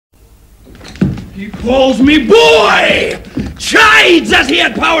He calls me boy! Chides as he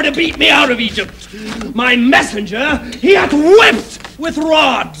had power to beat me out of Egypt! My messenger he hath whipped with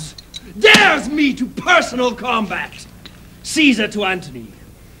rods! Dares me to personal combat! Caesar to Antony.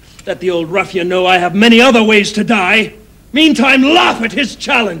 Let the old ruffian know I have many other ways to die. Meantime, laugh at his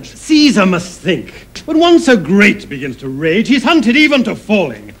challenge. Caesar must think. When one so great begins to rage, he's hunted even to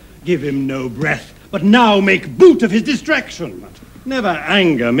falling. Give him no breath, but now make boot of his distraction. Never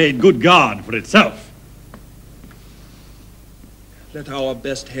anger made good guard for itself. Let our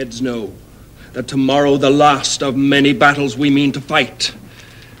best heads know that tomorrow the last of many battles we mean to fight.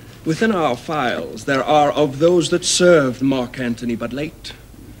 Within our files there are of those that served Marc Antony but late.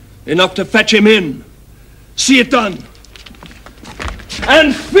 Enough to fetch him in. See it done.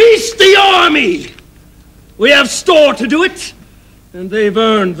 And feast the army! We have store to do it, and they've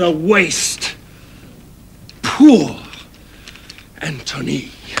earned the waste. Poor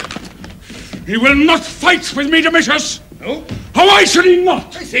Antony. He will not fight with me, Domitius! No? Oh, why should he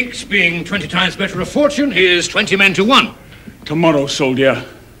not? I think, being 20 times better of fortune, he is 20 men to 1. Tomorrow, soldier,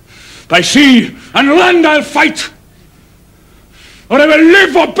 by sea and land I'll fight! Or I will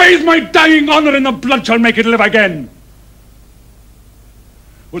live or bathe my dying honor in the blood shall make it live again.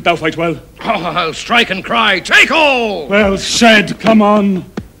 Wilt thou fight well? Oh, I'll strike and cry, take all! Well said, come on.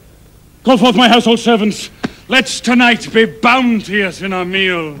 Call forth my household servants. Let's tonight be bounteous in our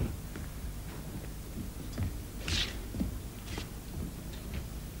meal.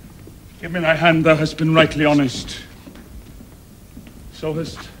 Give me thy hand, thou hast been rightly honest. So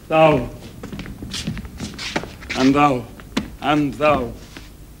hast thou. And thou. And thou.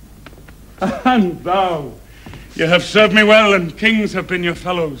 And thou. You have served me well, and kings have been your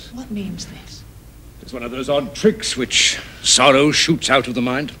fellows. What means this? It's one of those odd tricks which sorrow shoots out of the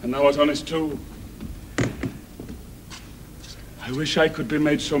mind. And thou art honest too. I wish I could be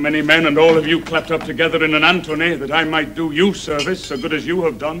made so many men, and all of you clapped up together in an Antony, that I might do you service, so good as you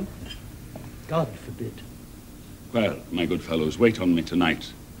have done. God forbid. Well, my good fellows, wait on me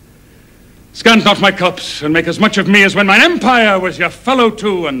tonight. Scant not my cups, and make as much of me as when mine empire was your fellow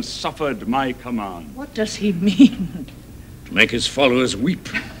too, and suffered my command. What does he mean? To make his followers weep.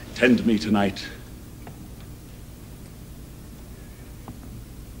 Tend me tonight.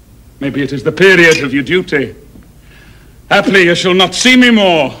 Maybe it is the period of your duty. Haply you shall not see me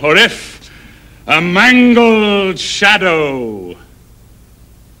more, or if, a mangled shadow.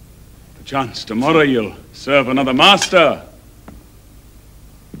 Perchance tomorrow you'll serve another master.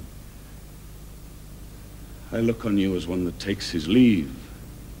 I look on you as one that takes his leave.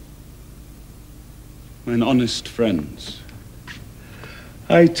 Mine honest friends,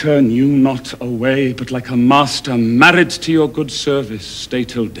 I turn you not away, but like a master married to your good service, stay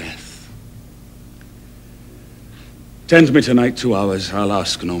till death. Tend me tonight 2 hours, I'll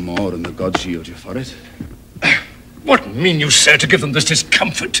ask no more, and the gods yield you for it. What mean you, sir, to give them this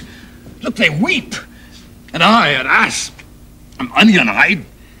discomfort? Look, they weep. And I, an ass, am onion-eyed.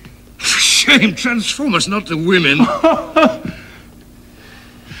 Shame, transform us not to women. Now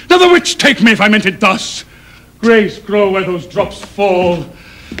the witch take me if I meant it thus. Grace grow where those drops fall.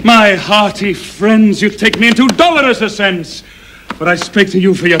 My hearty friends, you take me into dolorous a sense. But I spake to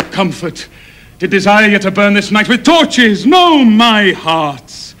you for your comfort. Did desire you to burn this night with torches. No, my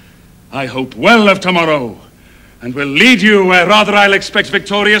hearts. I hope well of tomorrow, and will lead you where rather I'll expect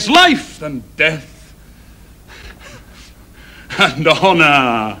victorious life than death. And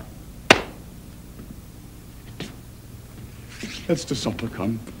honor. Let's to supper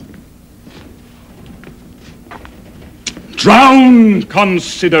come. Drown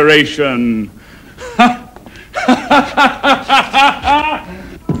consideration.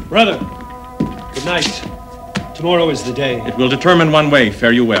 Brother, good night. Tomorrow is the day. It will determine one way.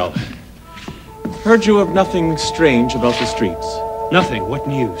 Fare you well. Heard you of nothing strange about the streets? Nothing. What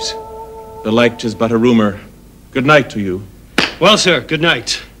news? The like 'tis but a rumor. Good night to you. Well, sir, good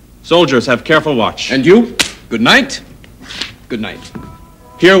night. Soldiers, have careful watch. And you? Good night. Good night.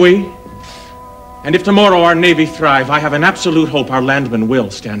 Here we. And if tomorrow our navy thrive, I have an absolute hope our landmen will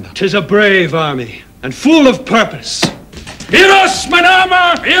stand up. 'Tis a brave army, and full of purpose. Hear us, mine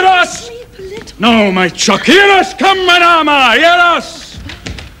armor! Hear us! No, my chuck, hear us! Come, mine armor! Hear us!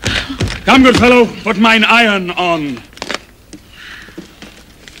 Come, good fellow, put mine iron on.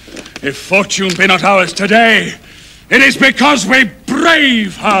 If fortune be not ours today, it is because we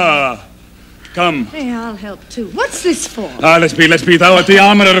brave her. Come. Hey, I'll help too. What's this for? Let's be thou art the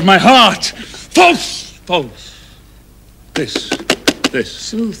armorer of my heart. False! This.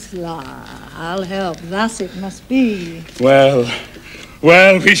 Soothla, I'll help. Thus it must be. Well,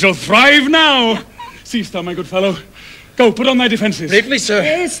 we shall thrive now. Seest thou, my good fellow? Go, put on thy defences. Bravely, sir.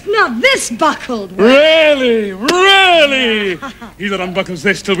 It's not this buckled. Really, really. He that unbuckles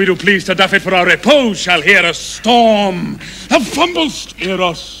this till we do please to doff it for our repose shall hear a storm. Thou fumblest,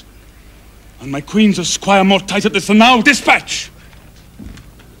 Eros. And my queen's a squire more tight at this than thou. Dispatch.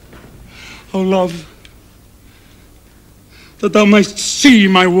 O love, that thou mightst see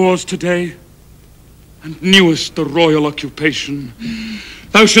my wars today, and knewest the royal occupation,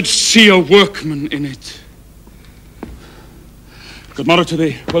 thou shouldst see a workman in it. Good morrow to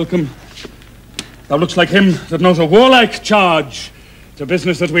thee. Welcome. Thou lookst like him that knows a warlike charge. To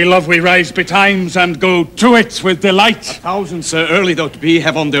business that we love we rise betimes and go to it with delight. 1,000, sir, early though it be,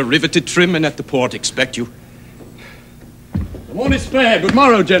 have on their riveted trim and at the port expect you. The morn is fair. Good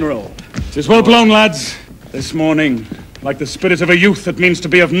morrow, General. 'Tis well blown, lads. This morning, like the spirit of a youth that means to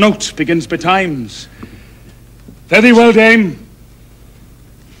be of note, begins betimes. Fare thee well, dame.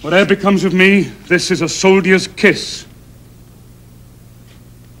 Whate'er becomes of me, this is a soldier's kiss.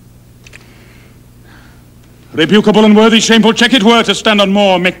 Rebukable and worthy, shameful check it were to stand on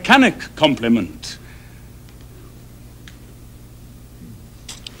more mechanic compliment.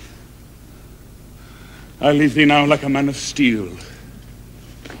 I leave thee now like a man of steel.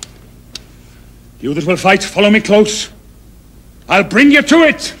 You that will fight, follow me close. I'll bring you to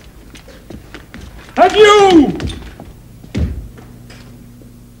it. Adieu!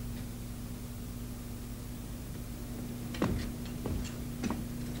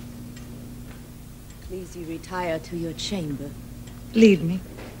 Please you retire to your chamber. Lead me.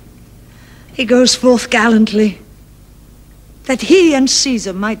 He goes forth gallantly, that he and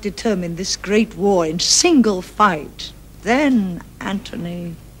Caesar might determine this great war in single fight. Then,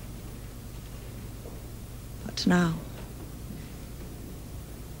 Antony. But now,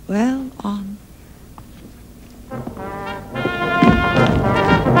 well, on.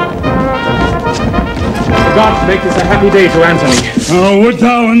 God make this a happy day to Antony. Oh, would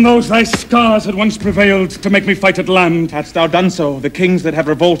thou and those thy scars had once prevailed to make me fight at land. Hadst thou done so, the kings that have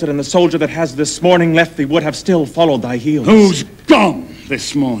revolted and the soldier that has this morning left thee would have still followed thy heels. Who's gone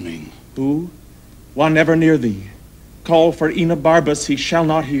this morning? Who? One ever near thee. Call for Enobarbus, he shall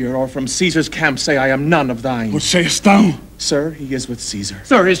not hear, or from Caesar's camp say I am none of thine. What sayest thou? Sir, he is with Caesar.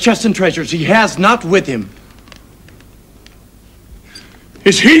 Sir, his chest and treasures he has not with him.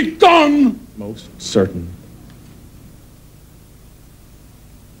 Is he gone? Most certain.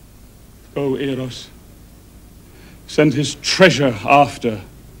 Go, Eros. Send his treasure after.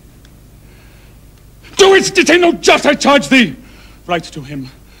 Do it, detain no jot, I charge thee. Write to him.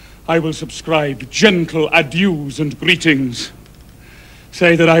 I will subscribe gentle adieus and greetings.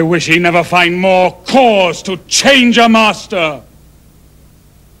 Say that I wish he never find more cause to change a master.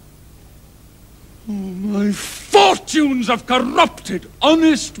 Oh, my fortunes of corrupted,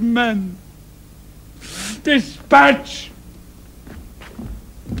 honest men. Dispatch!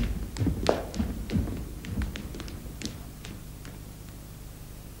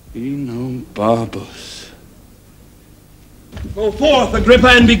 Enobarbus. Go forth, Agrippa,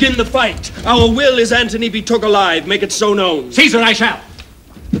 and begin the fight. Our will is Antony be took alive. Make it so known. Caesar, I shall.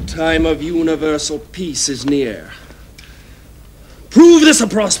 The time of universal peace is near. Prove this a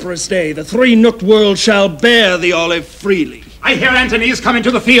prosperous day. The three-nooked world shall bear the olive freely. I hear Antony is coming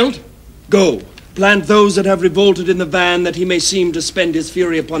to the field. Go, plant those that have revolted in the van, that he may seem to spend his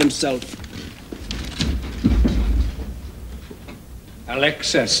fury upon himself.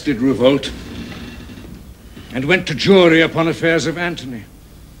 Alexas did revolt, and went to jury upon affairs of Antony.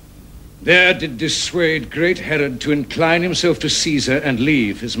 There did dissuade great Herod to incline himself to Caesar and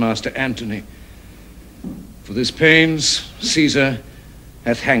leave his master Antony. For this pains Caesar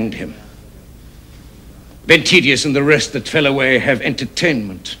hath hanged him. Ventidius and the rest that fell away have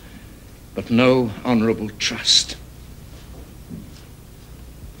entertainment, but no honorable trust.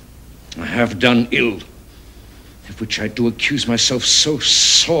 I have done ill, of which I do accuse myself so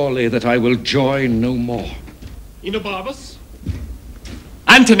sorely that I will joy no more. Enobarbus,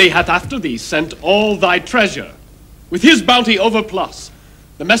 Antony hath after thee sent all thy treasure, with his bounty overplus.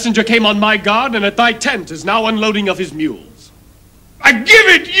 The messenger came on my guard, and at thy tent is now unloading of his mules. I give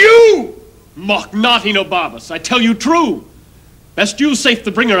it you! Mock not, Enobarbus, I tell you true. Best you safe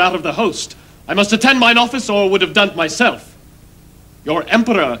the bringer out of the host. I must attend mine office, or would have done't myself. Your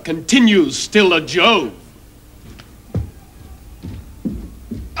emperor continues still a Jove.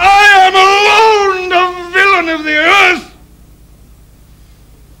 I am alone the villain of the earth,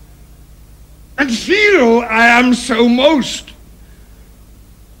 and zero I am so most.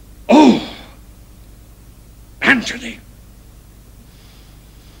 Oh, Antony,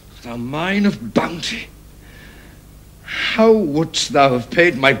 thou mine of bounty, how wouldst thou have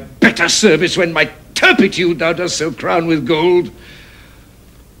paid my better service when my turpitude thou dost so crown with gold.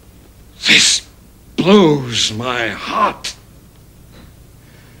 This blows my heart.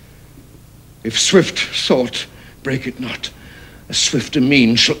 If swift thought break it not, a swifter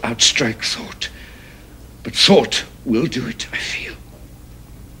mean shall outstrike thought. But thought will do it, I feel.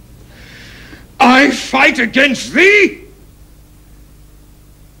 I fight against thee?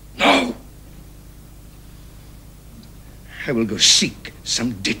 No. I will go seek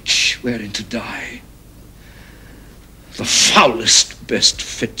some ditch wherein to die. The foulest best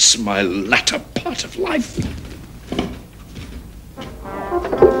fits my latter part of life.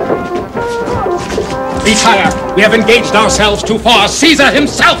 Retire! We have engaged ourselves too far. Caesar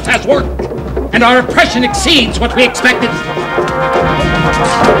himself has worked, and our oppression exceeds what we expected.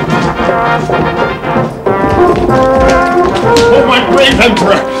 Oh, my brave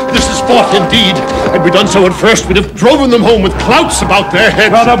Emperor! This is sport indeed. Had we done so at first, we'd have driven them home with clouts about their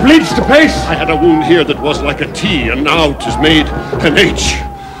heads. Rather bleached apace. I had a wound here that was like a T, and now 'tis made an H.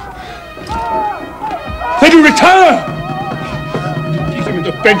 They do retire! Keep them in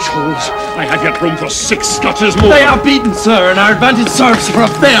the bench holes. I have yet room for 6 Scotches more. They are beaten, sir, and our advantage serves for a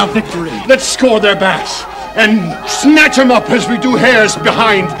fair victory. Let's score their backs and snatch them up as we do hares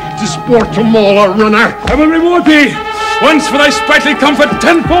behind to sport to maul or runner. I will reward thee, once for thy sprightly comfort,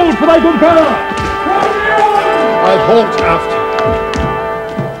 tenfold for thy good valor. I'll halt after.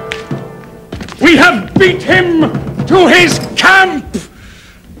 We have beat him to his camp.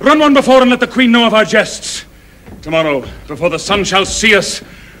 Run one before and let the queen know of our jests. Tomorrow, before the sun shall see us,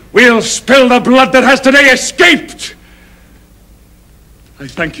 we'll spill the blood that has today escaped. I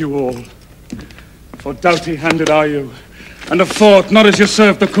thank you all, for doughty-handed are you, and have fought not as you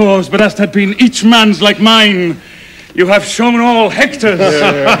served the cause, but as had been each man's like mine. You have shown all Hector's.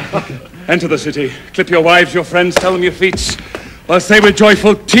 Enter the city, clip your wives, your friends, tell them your feats, whilst they with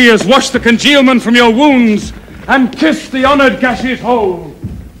joyful tears wash the congealment from your wounds, and kiss the honoured gashes whole.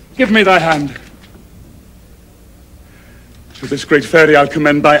 Give me thy hand. To this great fairy I'll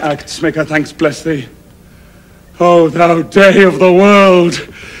commend thy acts, make her thanks bless thee. O thou day of the world,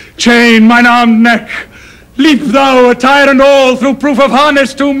 chain mine armed neck, leap thou, attire and all, through proof of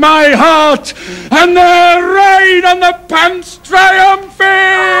harness to my heart, and there reign on the pants triumphing!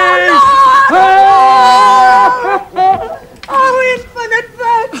 Oh, infinite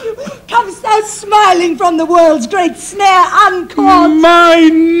virtue! Comest thou smiling from the world's great snare uncaught? My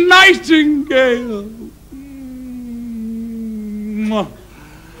nightingale!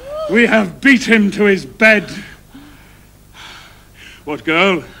 We have beat him to his bed. What,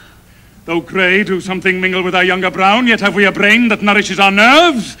 girl? Though grey, do something mingle with our younger brown, yet have we a brain that nourishes our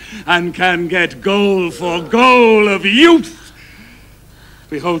nerves, and can get goal for goal of youth.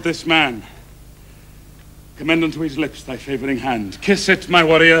 Behold this man. Commend unto his lips thy favouring hand. Kiss it, my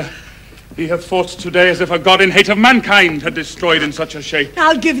warrior. He hath fought today as if a god in hate of mankind had destroyed in such a shape.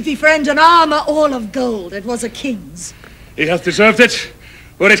 I'll give thee, friend, an armour all of gold. It was a king's. He hath deserved it,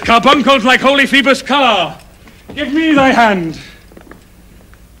 were it carbunculed like holy Phoebus' car. Give me thy hand.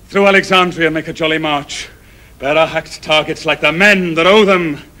 Through Alexandria make a jolly march. Bear our hacked targets like the men that owe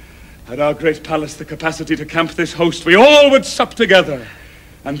them. Had our great palace the capacity to camp this host, we all would sup together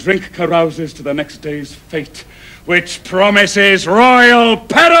and drink carouses to the next day's fate, which promises royal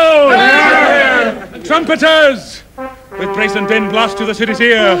peril! Trumpeters! With brazen din blast to the city's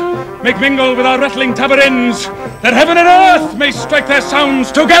ear, make mingle with our rattling tabarins, that heaven and earth may strike their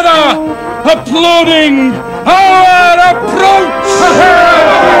sounds together, applauding our approach!